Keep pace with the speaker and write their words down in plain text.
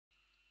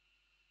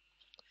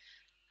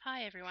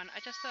Hi everyone,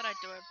 I just thought I'd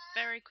do a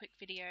very quick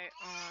video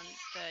on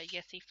the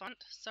Yessy Font.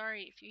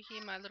 Sorry if you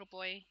hear my little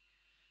boy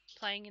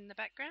playing in the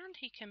background,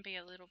 he can be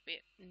a little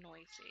bit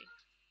noisy.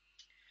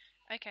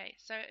 Okay,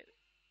 so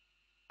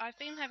I've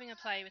been having a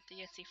play with the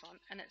Yessy Font,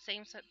 and it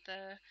seems that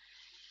the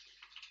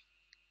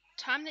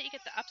time that you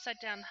get the upside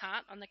down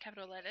heart on the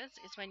capital letters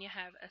is when you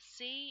have a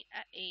C,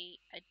 a E,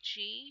 a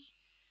G,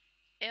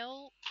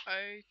 L,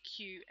 O,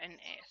 Q and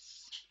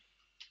S.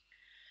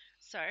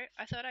 So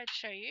I thought I'd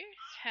show you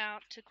how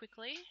to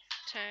quickly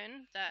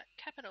turn that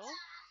capital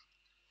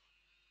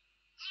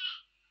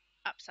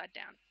upside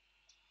down.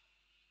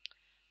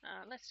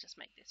 Let's just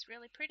make this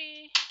really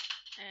pretty,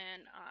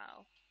 and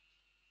I'll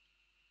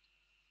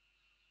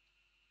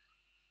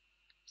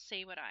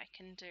see what I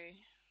can do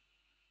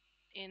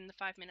in the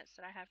 5 minutes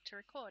that I have to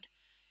record.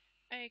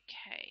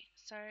 Okay,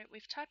 so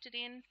we've typed it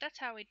in. That's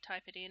how we'd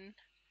type it in.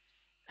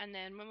 And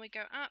then when we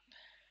go up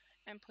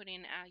and put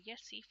in our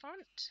Yessy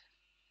font,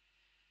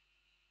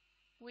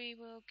 we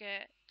will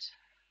get,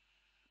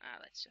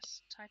 let's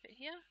just type it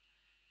here.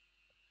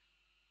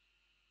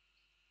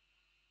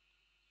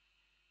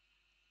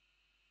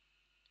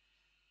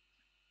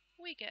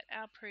 We get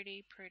our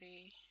pretty,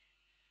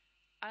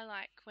 I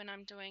like when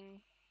I'm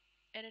doing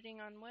editing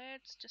on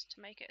words just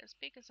to make it as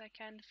big as I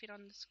can to fit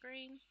on the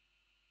screen.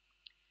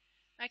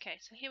 Okay,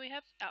 so here we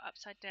have our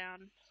upside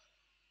down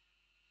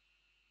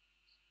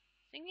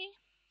thingy.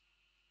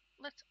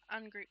 Let's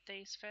ungroup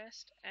these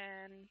first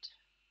and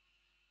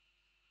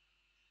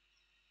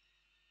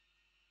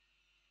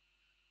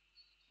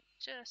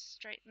just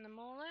straighten them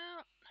all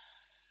out.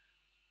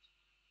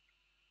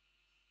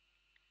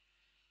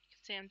 You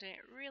can see I'm doing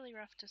it really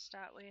rough to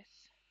start with,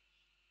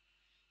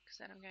 because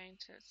then I'm going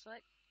to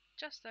select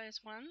just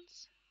those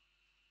ones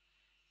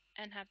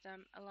and have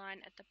them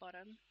align at the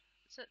bottom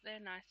so that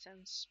they're nice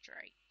and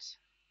straight.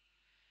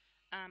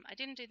 I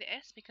didn't do the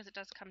S because it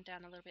does come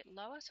down a little bit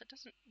lower, so it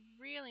doesn't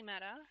really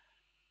matter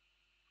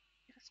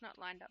if it's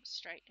not lined up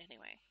straight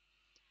anyway.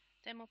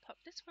 Then we'll pop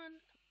this one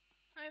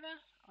over.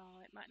 Oh,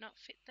 it might not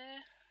fit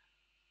there.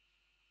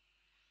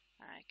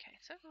 Okay,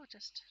 so we'll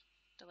just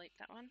delete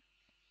that one.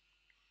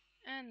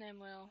 And then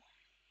we'll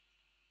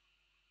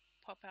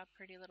pop our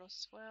pretty little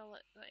swirl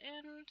at the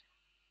end.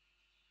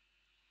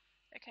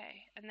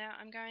 Okay, and now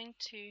I'm going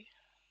to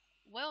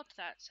weld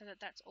that so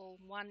that that's all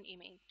one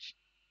image.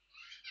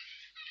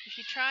 If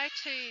you try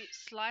to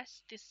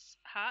slice this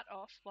heart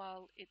off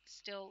while it's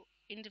still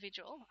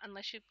individual,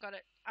 unless you've got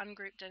it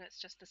ungrouped and it's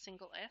just a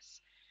single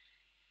S,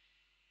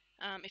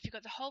 if you've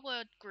got the whole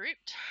word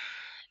grouped,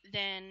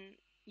 then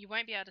you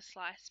won't be able to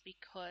slice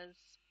because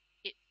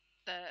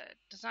the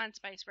design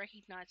space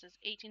recognizes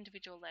each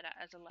individual letter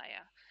as a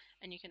layer,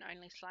 and you can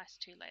only slice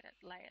two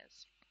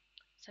layers.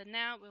 So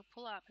now we'll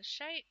pull up a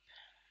shape,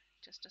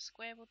 just a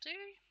square will do,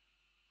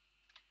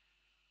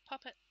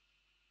 pop it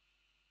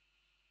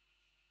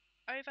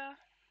over,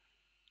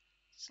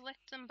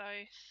 select them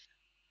both,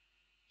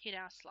 hit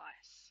our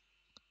slice.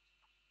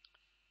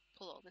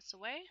 Pull all this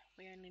away,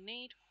 we only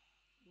need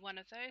one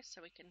of those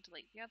so we can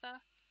delete the other.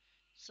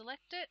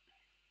 Select it,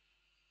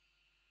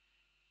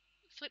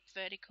 flip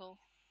vertical,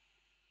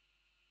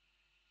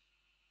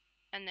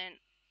 and then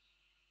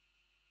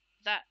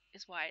that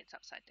is why it's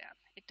upside down.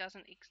 It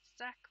doesn't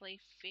exactly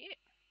fit,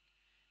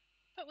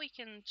 but we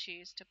can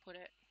choose to put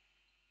it.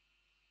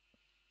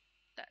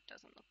 That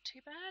doesn't look too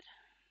bad.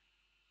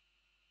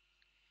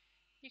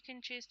 You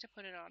can choose to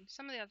put it on.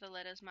 Some of the other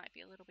letters might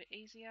be a little bit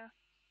easier.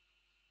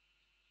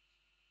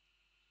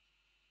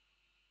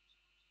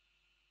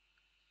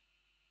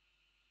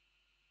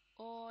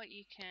 Or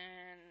you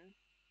can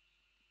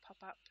pop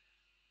up,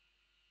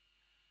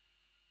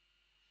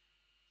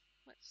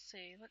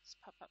 let's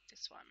pop up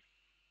this one.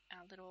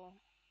 Our little,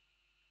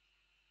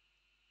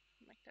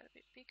 make that a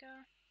bit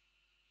bigger.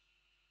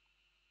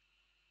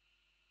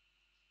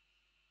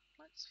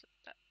 Let's flip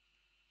that.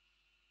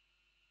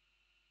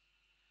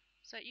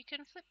 So you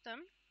can flip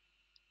them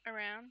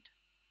around,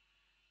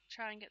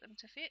 try and get them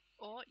to fit,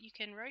 or you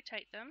can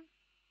rotate them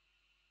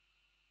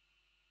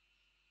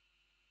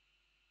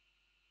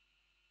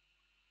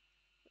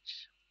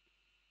which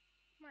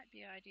might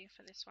be an idea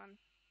for this one.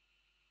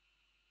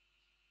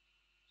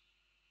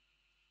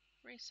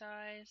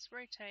 Resize,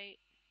 rotate,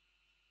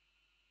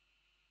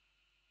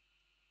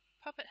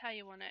 pop it how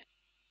you want it.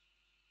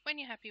 When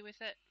you're happy with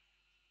it,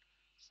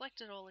 select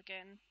it all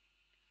again,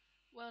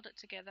 weld it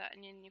together,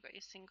 and then you've got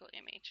your single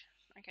image.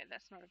 Okay,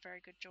 that's not a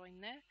very good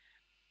join there,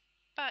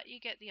 but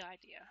you get the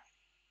idea.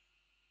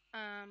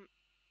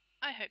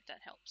 I hope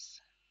that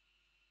helps.